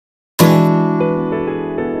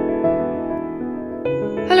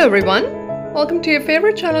Hello everyone, welcome to your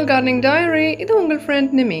favorite channel Gardening Diary. இது உங்கள் friend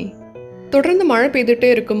Nimi. தொடர்ந்து மழை பெய்துட்டே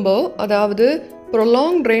இருக்கும்போ அதாவது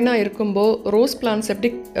prolonged rain-ஆ இருக்கும்போ ரோஸ் பிளான்ட்ஸ் எப்படி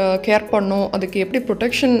கேர் பண்ணணும், அதுக்கு எப்படி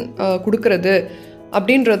ப்ரொடெக்ஷன் கொடுக்கறது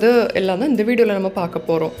அப்படின்றது எல்லாம் தான் இந்த வீடியோவில் நம்ம பார்க்க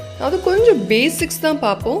போகிறோம். அது கொஞ்சம் பேசிக்ஸ் தான்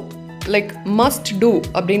பார்ப்போம், லைக் மஸ்ட் டூ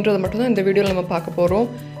அப்படின்றத மட்டும் தான் இந்த வீடியோவில் நம்ம பார்க்க போகிறோம்.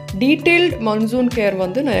 டீட்டெயில்டு மன்சூன் கேர்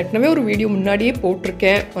வந்து நான் ஏற்கனவே ஒரு வீடியோ முன்னாடியே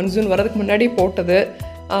போட்டிருக்கேன், மன்சூன் வரதுக்கு முன்னாடியே போட்டது.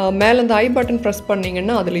 மேலே அந்த ஐ பட்டன் ப்ரெஸ்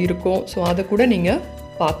பண்ணிங்கன்னா அதில் இருக்கும், ஸோ அதை கூட நீங்கள்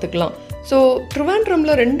பார்த்துக்கலாம். ஸோ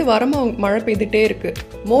ட்ரிவாண்ட்ரமில் 2 வாரமாக மழை பெய்துகிட்டே இருக்குது,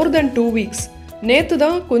 மோர் தென் 2 weeks. நேற்று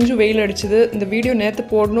தான் கொஞ்சம் வெயில் அடிச்சுது. இந்த வீடியோ நேற்று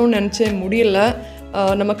போடணும்னு நினச்சேன், முடியல.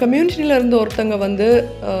 நம்ம கம்யூனிட்டியில் இருந்த ஒருத்தங்க வந்து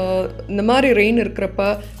இந்த மாதிரி ரெயின் இருக்கிறப்ப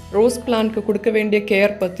ரோஸ் பிளான்ட்க்கு கொடுக்க வேண்டிய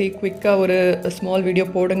கேர் பற்றி குவிக்காக ஒரு ஸ்மால் வீடியோ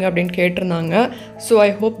போடுங்க அப்படின்னு கேட்டிருந்தாங்க. So I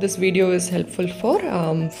hope this video is helpful for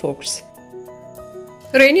forks.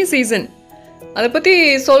 Rainy season அதை பற்றி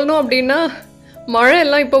சொல்லணும் அப்படின்னா, மழை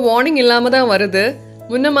எல்லாம் இப்போ வார்னிங் இல்லாமல் தான் வருது,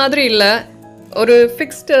 முன்ன மாதிரி இல்லை. ஒரு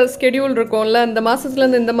ஃபிக்ஸ்டு ஸ்கெடியூல் இருக்கும்ல, இந்த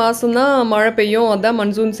மாதத்துலேருந்து இந்த மாதம் தான் மழை பெய்யும், அதுதான்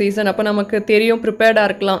மன்சூன் சீசன், அப்போ நமக்கு தெரியும், ப்ரிப்பேர்டாக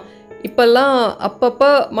இருக்கலாம். இப்போல்லாம்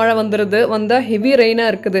அப்பப்போ மழை வந்துடுது, வந்தால் ஹெவி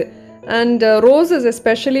ரெயினாக இருக்குது. அண்ட் ரோசஸ்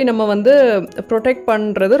எஸ்பெஷலி நம்ம வந்து ப்ரொடெக்ட்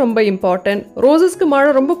பண்ணுறது ரொம்ப இம்பார்ட்டன்ட். ரோசஸ்க்கு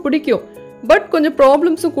மழை ரொம்ப பிடிக்கும், பட் கொஞ்சம்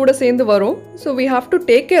ப்ராப்ளம்ஸும் கூட சேர்ந்து வரும். So we have to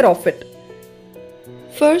take care of it.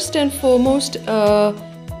 First and foremost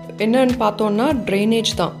என்னன்னு பார்த்தோன்னா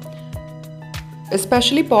ட்ரைனேஜ் தான்.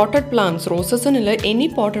 எஸ்பெஷலி பாட்டட் பிளான்ட்ஸ், ரோசஸ்ன்னு இல்லை, எனி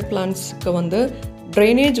பாட்டட் பிளான்ட்ஸ்க்கு வந்து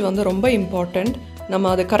ட்ரைனேஜ் வந்து ரொம்ப இம்பார்ட்டண்ட்.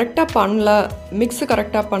 நம்ம அது கரெக்டாக பண்ணல, மிக்ஸு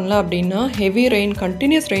கரெக்டாக பண்ணல அப்படின்னா ஹெவி ரெயின்,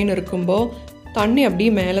 கண்டினியூஸ் ரெயின் இருக்கும்போது தண்ணி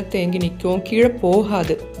அப்படியே மேலே தேங்கி நிற்கும், கீழே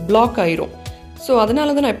போகாது, பிளாக் ஆயிரும். ஸோ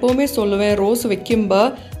அதனால தான் நான் எப்போவுமே சொல்லுவேன், ரோஸ் வைக்கும்போ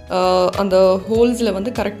அந்த ஹோல்ஸில்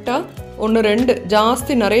வந்து கரெக்டாக 1-2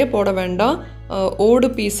 ஜாஸ்தி நிறைய போட வேண்டாம், ஓடு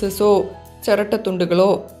பீசஸோ சிரட்டை துண்டுகளோ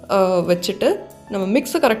வச்சுட்டு நம்ம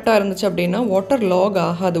மிக்ஸு கரெக்டாக இருந்துச்சு அப்படின்னா வாட்டர் லாக்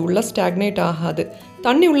ஆகாது, உள்ளே ஸ்டாக்னேட் ஆகாது.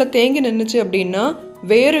 தண்ணி உள்ளே தேங்கி நின்றுச்சு அப்படின்னா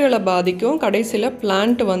வேர்களை பாதிக்கும், கடைசியில்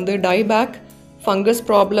பிளான்ட் வந்து டைபேக், ஃபங்கஸ்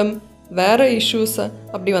ப்ராப்ளம், வேறு இஷ்யூஸ்,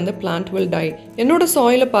 அப்படி வந்து பிளான்ட் வில் டை. என்னோடய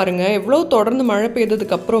சாயிலை பாருங்கள், எவ்வளோ தொடர்ந்து மழை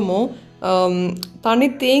பெய்ததுக்கப்புறமும் தண்ணி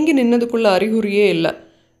தேங்கி நின்னதுக்குள்ளே அறிகுறியே இல்லை.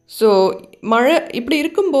 ஸோ மழை இப்படி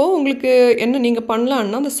இருக்கும்போது உங்களுக்கு என்ன நீங்கள்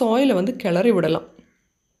பண்ணலான்னா அந்த சாயிலை வந்து கிளறி விடலாம்.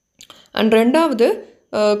 அண்ட் ரெண்டாவது,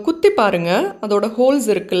 குத்தி பாருங்கள், அதோட ஹோல்ஸ்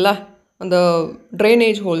இருக்குல்ல, அந்த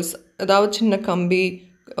ட்ரைனேஜ் ஹோல்ஸ், ஏதாவது சின்ன கம்பி,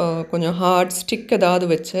 கொஞ்சம் ஹார்ட் ஸ்டிக் ஏதாவது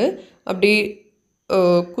வச்சு அப்படி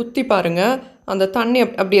குத்தி பாருங்கள். அந்த தண்ணி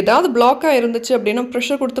அப்படி ஏதாவது பிளாக்காக இருந்துச்சு அப்படின்னா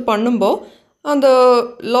ப்ரெஷர் கொடுத்து பண்ணும்போது அந்த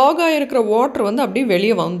லாகாக இருக்கிற வாட்டர் வந்து அப்படியே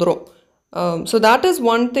வெளியே வந்துடும். So that is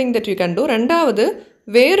one thing that you can do. ரெண்டாவது,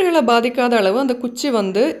 வேர்களை பாதிக்காத அளவு அந்த குச்சி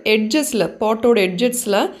வந்து எட்ஜஸில், பாட்டோட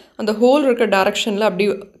எட்ஜஸில் அந்த ஹோல் இருக்கிற டைரக்ஷனில் அப்படி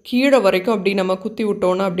கீழே வரைக்கும் அப்படி நம்ம குத்தி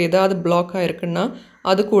விட்டோன்னா அப்படி ஏதாவது பிளாக்காக இருக்குன்னா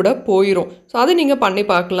அது கூட போயிடும். ஸோ அது நீங்கள் பண்ணி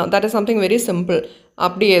பார்க்கலாம். That is something very simple.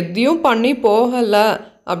 அப்படி எதையும் பண்ணி போகலை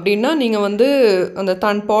அப்படின்னா நீங்கள் வந்து அந்த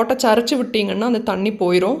பாட்டை சரைச்சி விட்டீங்கன்னா அந்த தண்ணி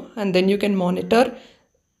போயிடும். And then you can monitor.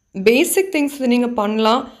 Basic things நீங்கள்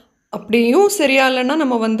பண்ணலாம். அப்படியும் சரியா இல்லைன்னா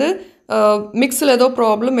நம்ம வந்து மிக்ஸில் ஏதோ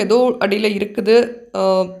ப்ராப்ளம், ஏதோ அடியில் இருக்குது,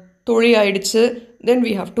 தொழி ஆயிடுச்சு, then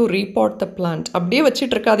we have to repot the plant. அப்படியே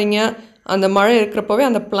வச்சிட்டு இருக்காதீங்க, அந்த மழை இருக்கிறப்பவே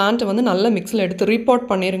அந்த பிளான்ட்டை வந்து நல்ல மிக்ஸில் எடுத்து ரீபாட்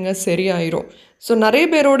பண்ணிடுங்க, சரியாயிரும். ஸோ நிறைய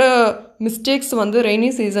பேரோட மிஸ்டேக்ஸ் வந்து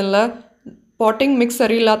ரெய்னி சீசனில் பாட்டிங் மிக்ஸ்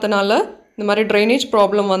சரியில்லாதனால இந்த மாதிரி ட்ரைனேஜ்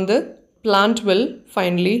ப்ராப்ளம் வந்து plant will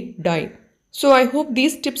finally tie. So I hope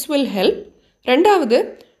these tips will help. ரெண்டாவது,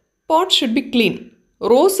 பாட் ஷுட் பி க்ளீன்.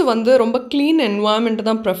 ரோஸ் வந்து ரொம்ப க்ளீன் என்வாயன்மெண்ட்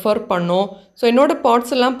தான் ப்ரெஃபர் பண்ணோம். ஸோ என்னோடய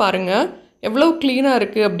பாட்ஸ் எல்லாம் பாருங்கள் எவ்வளோ க்ளீனாக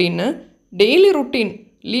இருக்குது அப்படின்னு. டெய்லி ருட்டீன்,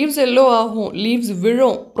 லீவ்ஸ் எல்லோ ஆகும், லீவ்ஸ்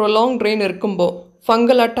விழும், ப்ரொலாங் ரெயின் இருக்கும்போது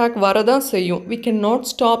ஃபங்கல் அட்டாக் வரதான் செய்யும். We can not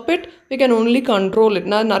stop it, we can only control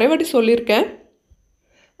it. நான் நிறைய வாட்டி சொல்லியிருக்கேன்.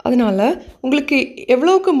 அதனால் உங்களுக்கு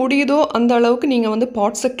எவ்வளோவுக்கு முடியுதோ அந்த அளவுக்கு நீங்கள் வந்து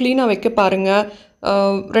பாட்ஸை க்ளீனாக வைக்க பாருங்கள்.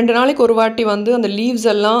 2 நாளைக்கு ஒரு வாட்டி வந்து அந்த லீவ்ஸ்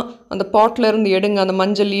எல்லாம் அந்த பாட்டில் இருந்து எடுங்க. அந்த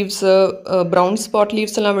மஞ்சள் லீவ்ஸு, ப்ரௌன் ஸ்பாட்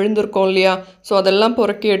லீவ்ஸ் எல்லாம் விழுந்திருக்கோம் இல்லையா, ஸோ அதெல்லாம்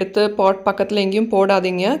பொறுக்கி எடுத்து பாட் பக்கத்தில் எங்கேயும்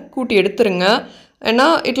போடாதீங்க, கூட்டி எடுத்துருங்க. ஏன்னா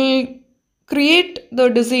it will create the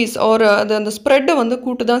disease R அது அந்த ஸ்ப்ரெட்டை வந்து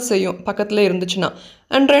கூட்டு தான் செய்யும் பக்கத்தில் இருந்துச்சுன்னா.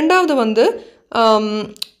 அண்ட் ரெண்டாவது வந்து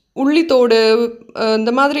உள்ளித்தோடு,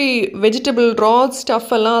 இந்த மாதிரி வெஜிடபிள் ரா ஸ்டஃப்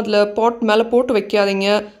எல்லாம் அதில் பாட் மேலே போட்டு வைக்காதீங்க.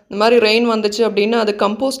 இந்த மாதிரி ரெயின் வந்துச்சு அப்படின்னா அது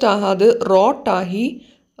கம்போஸ்ட் ஆகாது, ராட் ஆகி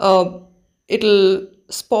it will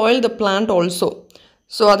spoil the plant also.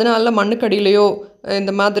 So அதனால மண்ணுக்கடியிலையோ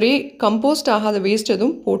இந்த மாதிரி கம்போஸ்ட் ஆகாத வேஸ்ட்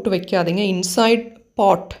எதுவும் போட்டு வைக்காதீங்க இன்சைட்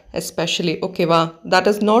பாட் எஸ்பெஷலி. ஓகேவா? That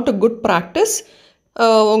is not a good practice.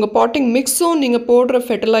 உங்கள் பாட்டிங் மிக்ஸும் நீங்கள் போடுற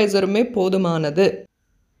ஃபெர்டிலைசருமே போதுமானது.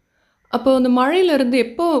 அப்போ அந்த மழையிலேருந்து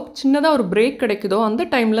எப்போ சின்னதாக ஒரு பிரேக் கிடைக்குதோ அந்த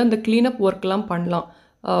டைமில் இந்த க்ளீனப் ஒர்க்லாம் பண்ணலாம்.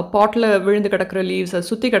 பாட்டில் விழுந்து கிடக்கிற லீவ்ஸ், அது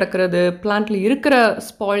சுற்றி கிடக்கிறது, பிளான்ட்டில் இருக்கிற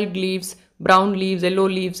spoilt leaves, brown leaves, yellow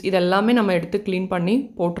leaves இது எல்லாமே நம்ம எடுத்து க்ளீன் பண்ணி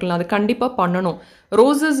போட்டுடலாம். அது கண்டிப்பாக பண்ணணும்.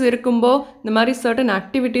 ரோசஸ் இருக்கும்போ இந்த மாதிரி சர்டன்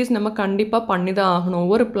ஆக்டிவிட்டீஸ் நம்ம கண்டிப்பாக பண்ணி தான் ஆகணும்.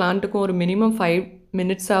 ஒவ்வொரு பிளான்ட்டுக்கும் ஒரு மினிமம் 5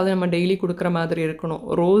 மினிட்ஸாவது நம்ம டெய்லி கொடுக்குற மாதிரி இருக்கணும்.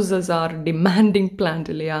 ரோசஸ் ஆர் டிமாண்டிங் பிளான்ட்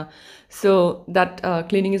இல்லையா? So that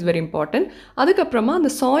cleaning is very important. அதுக்கப்புறமா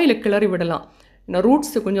அந்த சாயிலை கிளறி விடலாம்.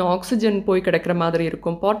 ரூட்ஸ் கொஞ்சம் ஆக்சிஜன் போய் கிடைக்கிற மாதிரி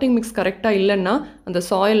இருக்கும். பாட்டிங் மிக்ஸ் கரெக்டாக இல்லைன்னா அந்த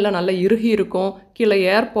சாயிலில் நல்லா இறுகி இருக்கும், கீழே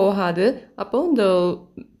ஏர் போகாது. அப்போது இந்த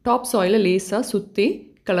டாப் சாயிலை லேஸாக சுற்றி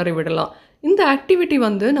கிளறி விடலாம். இந்த ஆக்டிவிட்டி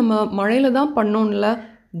வந்து நம்ம மழையில் தான் பண்ணோம்ல,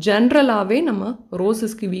 ஜென்ரலாகவே நம்ம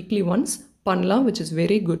ரோசஸ்க்கு வீக்லி ஒன்ஸ் பண்ணலாம், which is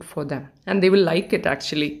very good for them and they will like it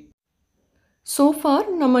actually. So for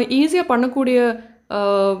நம்ம ஈஸியாக பண்ணக்கூடிய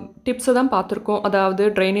டிப்ஸை தான் பார்த்துருக்கோம். அதாவது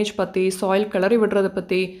ட்ரைனேஜ் பற்றி, சாயில் கிளறி விடுறதை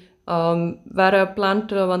பற்றி, வேறு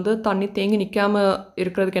பிளான்ட்டில் வந்து தண்ணி தேங்கி நிற்காமல்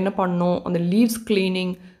இருக்கிறதுக்கு என்ன பண்ணணும், அந்த லீவ்ஸ்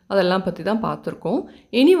க்ளீனிங் அதெல்லாம் பற்றி தான் பார்த்துருக்கோம்.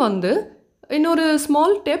 இனி வந்து இன்னொரு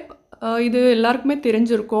ஸ்மால் டிப், இது எல்லாருக்குமே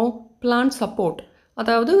தெரிஞ்சிருக்கும், பிளான்ட் சப்போர்ட்.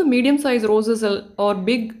 அதாவது medium size roses are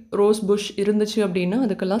big rose push இருந்துச்சு அப்படின்னா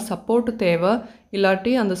அதுக்கெல்லாம் சப்போர்ட் தேவை.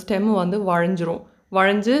 இல்லாட்டி அந்த ஸ்டெம் வந்து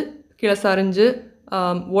வளைஞ்சு கீழே சரிஞ்சு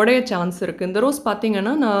உடைய சான்ஸ் இருக்குது. இந்த ரோஸ்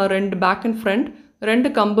பார்த்திங்கன்னா நான் 2 பேக் அண்ட் ஃப்ரண்ட் 2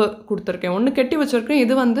 கம்பு கொடுத்துருக்கேன். ஒன்று கெட்டி வச்சுருக்கேன்,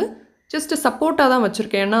 இது வந்து ஜஸ்ட்டு சப்போர்ட்டாக தான்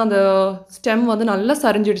வச்சுருக்கேன். ஏன்னா அந்த ஸ்டெம் வந்து நல்லா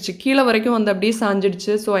சரிஞ்சிடுச்சு, கீழே வரைக்கும் வந்து அப்படியே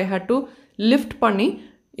சாஞ்சிடுச்சு. So I had to lift பண்ணி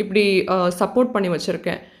இப்படி சப்போர்ட் பண்ணி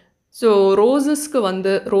வச்சுருக்கேன். ஸோ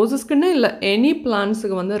ரோசஸ்க்குன்னு இல்லை, எனி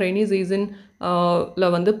பிளான்ஸுக்கு வந்து ரெய்னி சீசன்ல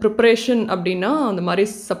வந்து ப்ரிப்ரேஷன் அப்படின்னா அந்த மாதிரி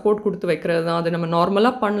சப்போர்ட் கொடுத்து வைக்கிறது தான். அது நம்ம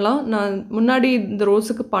நார்மலாக பண்ணலாம். நான் முன்னாடி இந்த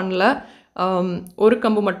ரோஸுக்கு பண்ணல, ஒரு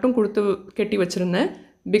கம்பு மட்டும் கொடுத்து கெட்டி வச்சுருந்தேன்.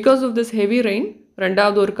 Because of this heavy rain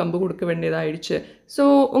 2வது ஒரு கம்பு கொடுக்க வேண்டியதாகிடுச்சு. ஸோ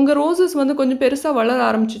உங்கள் ரோசஸ் வந்து கொஞ்சம் பெருசாக வளர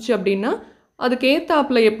ஆரம்பிச்சிச்சு அப்படின்னா அதுக்கு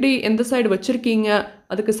ஏத்தாப்பில் எப்படி எந்த சைடு வச்சுருக்கீங்க,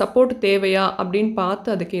 அதுக்கு சப்போர்ட் தேவையா அப்படின்னு பார்த்து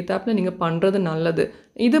அதுக்கு ஏத்தாப்பில் நீங்கள் பண்ணுறது நல்லது.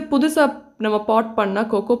 இது புதுசாக நம்ம பாட் பண்ணால்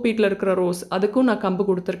கோகோ பீட்டில் இருக்கிற ரோஸ், அதுக்கும் நான் கம்பு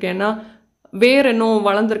கொடுத்துருக்கேன். ஏன்னா வேறு இன்னும்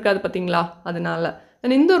வளர்ந்துருக்காது பார்த்தீங்களா, அதனால்.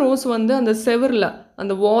 அண்ட் இந்த ரோஸ் வந்து அந்த செவரில்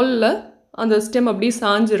அந்த வாலில் அந்த ஸ்டெம் அப்படியே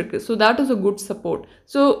சாஞ்சிருக்கு. So that is a good support.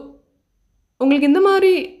 So உங்களுக்கு இந்த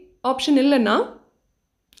மாதிரி ஆப்ஷன் இல்லைன்னா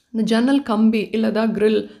இந்த ஜன்னல் கம்பி இல்லைதா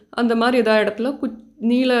கிரில் அந்த மாதிரி எதாவது இடத்துல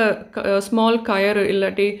நீல ஸ்மால் கயர்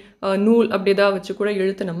இல்லாட்டி நூல் அப்படி எதாவது வச்சு கூட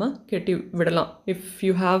இழுத்து நம்ம கெட்டி விடலாம். If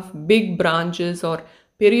you have big branches R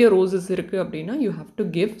பெரிய ரோசஸ் இருக்குது அப்படின்னா you have to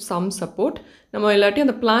give some support. நம்ம இல்லாட்டி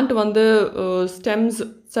அந்த பிளான்ட் வந்து ஸ்டெம்ஸ்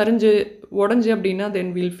சரிஞ்சு உடஞ்சி அப்படின்னா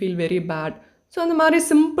then will feel very bad. So அந்த மாதிரி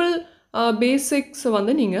சிம்பிள் பேசிக்ஸை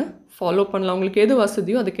வந்து நீங்கள் ஃபாலோ பண்ணலாம். உங்களுக்கு எது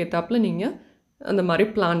வசதியோ அதுக்கேற்றாப்பில் நீங்கள் அந்த மாதிரி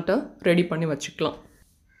பிளான்ட்டை ரெடி பண்ணி வச்சுக்கலாம்.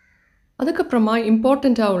 அதுக்கப்புறமா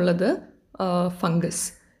இம்பார்ட்டண்ட்டாக உள்ளது ஃபங்கஸ்.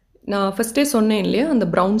 நான் ஃபஸ்ட்டே சொன்னேன் இல்லையா, அந்த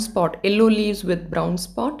brown spot, yellow leaves with brown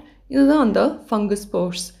spot, இதுதான் அந்த ஃபங்கஸ்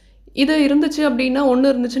ஸ்போர்ஸ். இது இருந்துச்சு அப்படின்னா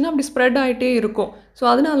ஒன்று இருந்துச்சுன்னா அப்படி ஸ்ப்ரெட் ஆகிட்டே இருக்கும். ஸோ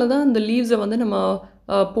அதனால தான் இந்த லீவ்ஸை வந்து நம்ம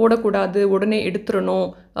போடக்கூடாது, உடனே எடுத்துடணும்,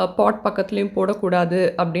 பாட் பக்கத்துலேயும் போடக்கூடாது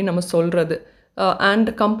அப்படின்னு நம்ம சொல்கிறது.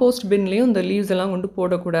 அண்ட் கம்போஸ்ட் பின்லேயும் இந்த லீவ்ஸ் எல்லாம் கொண்டு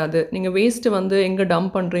போடக்கூடாது. நீங்கள் வேஸ்ட்டு வந்து எங்கே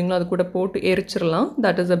டம்ப் பண்ணுறீங்களோ அது கூட போட்டு எரிச்சிடலாம்.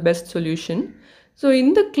 That is a best solution. So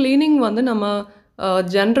இந்த க்ளீனிங் வந்து நம்ம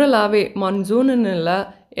ஜென்ரலாகவே மன்சூன்னு இல்லை,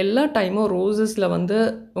 எல்லா டைமும் ரோசஸில் வந்து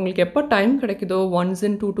உங்களுக்கு எப்போ டைம் கிடைக்குதோ ஒன்ஸ்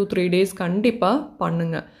இன் 2 to 3 days கண்டிப்பாக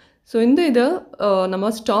பண்ணுங்கள். ஸோ இந்த இதை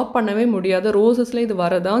நம்ம ஸ்டாப் பண்ணவே முடியாது. ரோசஸில் இது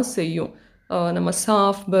வரதான் செய்யும். நம்ம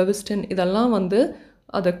சாஃப், பெவிஸ்டன் இதெல்லாம் வந்து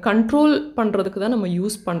அதை கண்ட்ரோல் பண்ணுறதுக்கு தான் நம்ம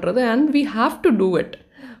யூஸ் பண்ணுறது. And we have to do it.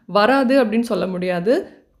 வராது அப்படின்னு சொல்ல முடியாது,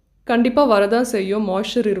 கண்டிப்பாக வரதான் செய்யும்.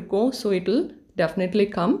 மாய்ஸ்சர் இருக்கும். So it will definitely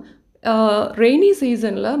come. Rainy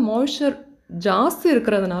சீசனில் மாய்ஸ்சர் ஜாஸ்தி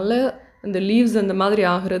இருக்கிறதுனால இந்த லீவ்ஸ் அந்த மாதிரி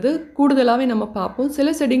ஆகிறது கூடுதலாகவே நம்ம பார்ப்போம். சில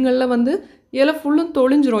செடிகளில் வந்து இலை ஃபுல்லும்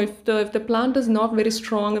தொழிஞ்சிரும். If the plant is not very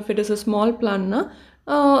strong, if it is a small பிளான்னா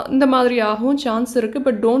இந்த மாதிரி ஆகவும் சான்ஸ் இருக்குது.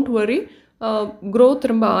 பட் டோன்ட் வரி,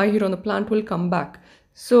 க்ரோத் ரொம்ப ஆகிரும், அந்த plant will come back.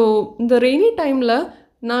 So இந்த ரெய்னி டைமில்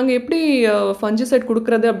நாங்கள் எப்படி ஃபஞ்சிசைட்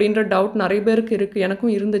கொடுக்குறது அப்படின்ற டவுட் நிறைய பேருக்கு இருக்குது,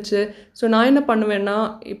 எனக்கும் இருந்துச்சு. ஸோ நான் என்ன பண்ணுவேன்னா,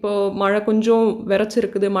 இப்போது மழை கொஞ்சம்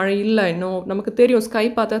விரைச்சிருக்குது, மழை இல்லை இன்னும், நமக்கு தெரியும், ஸ்கை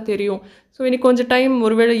பார்த்தா தெரியும். ஸோ இன்னைக்கு கொஞ்சம் டைம்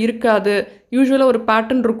ஒருவேளை இருக்காது, யூஸ்வலாக ஒரு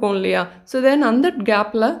பேட்டர்ன் இருக்கும் இல்லையா. ஸோ தென் அந்த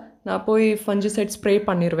கேப்பில் நான் போய் ஃபஞ்சிசைட் ஸ்ப்ரே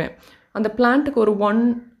பண்ணிடுவேன். அந்த பிளான்ட்டுக்கு ஒரு 1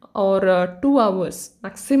 or 2 hours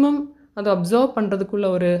மேக்ஸிமம் அதை அப்சர்வ் பண்ணுறதுக்குள்ள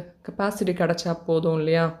ஒரு கெப்பாசிட்டி கிடச்சா போதும்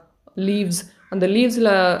இல்லையா. லீவ்ஸ், அந்த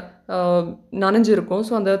லீவ்ஸில் நனைஞ்சிருக்கும்.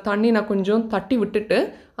 ஸோ அந்த தண்ணி நான் கொஞ்சம் தட்டி விட்டுட்டு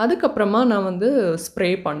அதுக்கப்புறமா நான் வந்து ஸ்ப்ரே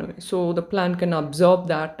பண்ணுவேன். So the plant can observe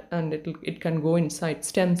that and it can go inside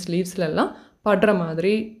stems, லீவ்ஸ்லாம் படுற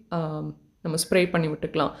மாதிரி நம்ம ஸ்ப்ரே பண்ணி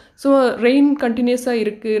விட்டுக்கலாம். ஸோ ரெயின் கண்டினியூஸாக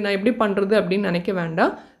இருக்குது, நான் எப்படி பண்ணுறது அப்படின்னு நினைக்க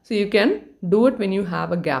வேண்டாம். So you can do it when you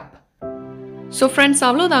have a gap. So friends,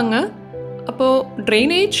 அவ்வளோதாங்க. அப்போது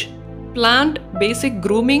drainage, plant basic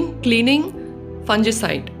grooming, cleaning,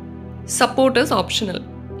 fungicide, support is optional.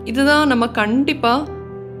 இதுதான் நம்ம கண்டிப்பாக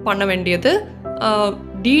பண்ண வேண்டியது.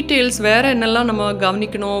 டீட்டெயில்ஸ் வேறு என்னெல்லாம் நம்ம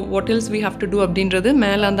கவனிக்கணும், what else we have to two அப்படின்றது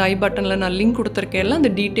மேலே அந்த ஐ பட்டனில் நான் லிங்க் கொடுத்துருக்கேன்ல, அந்த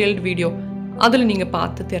டீட்டெயில்டு வீடியோ அதில் நீங்கள்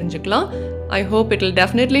பார்த்து தெரிஞ்சுக்கலாம். I hope it will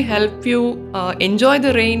definitely help you enjoy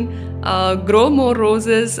the rain, grow more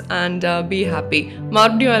roses and be happy.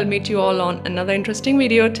 Marbdio, I'll meet you all on another interesting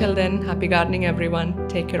video. Till then, happy gardening everyone.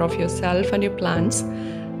 Take care of yourself and your plants.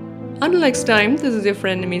 Until next time, this is your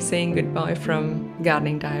friend Neem saying goodbye from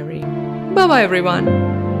Gardening Diary. Bye bye everyone.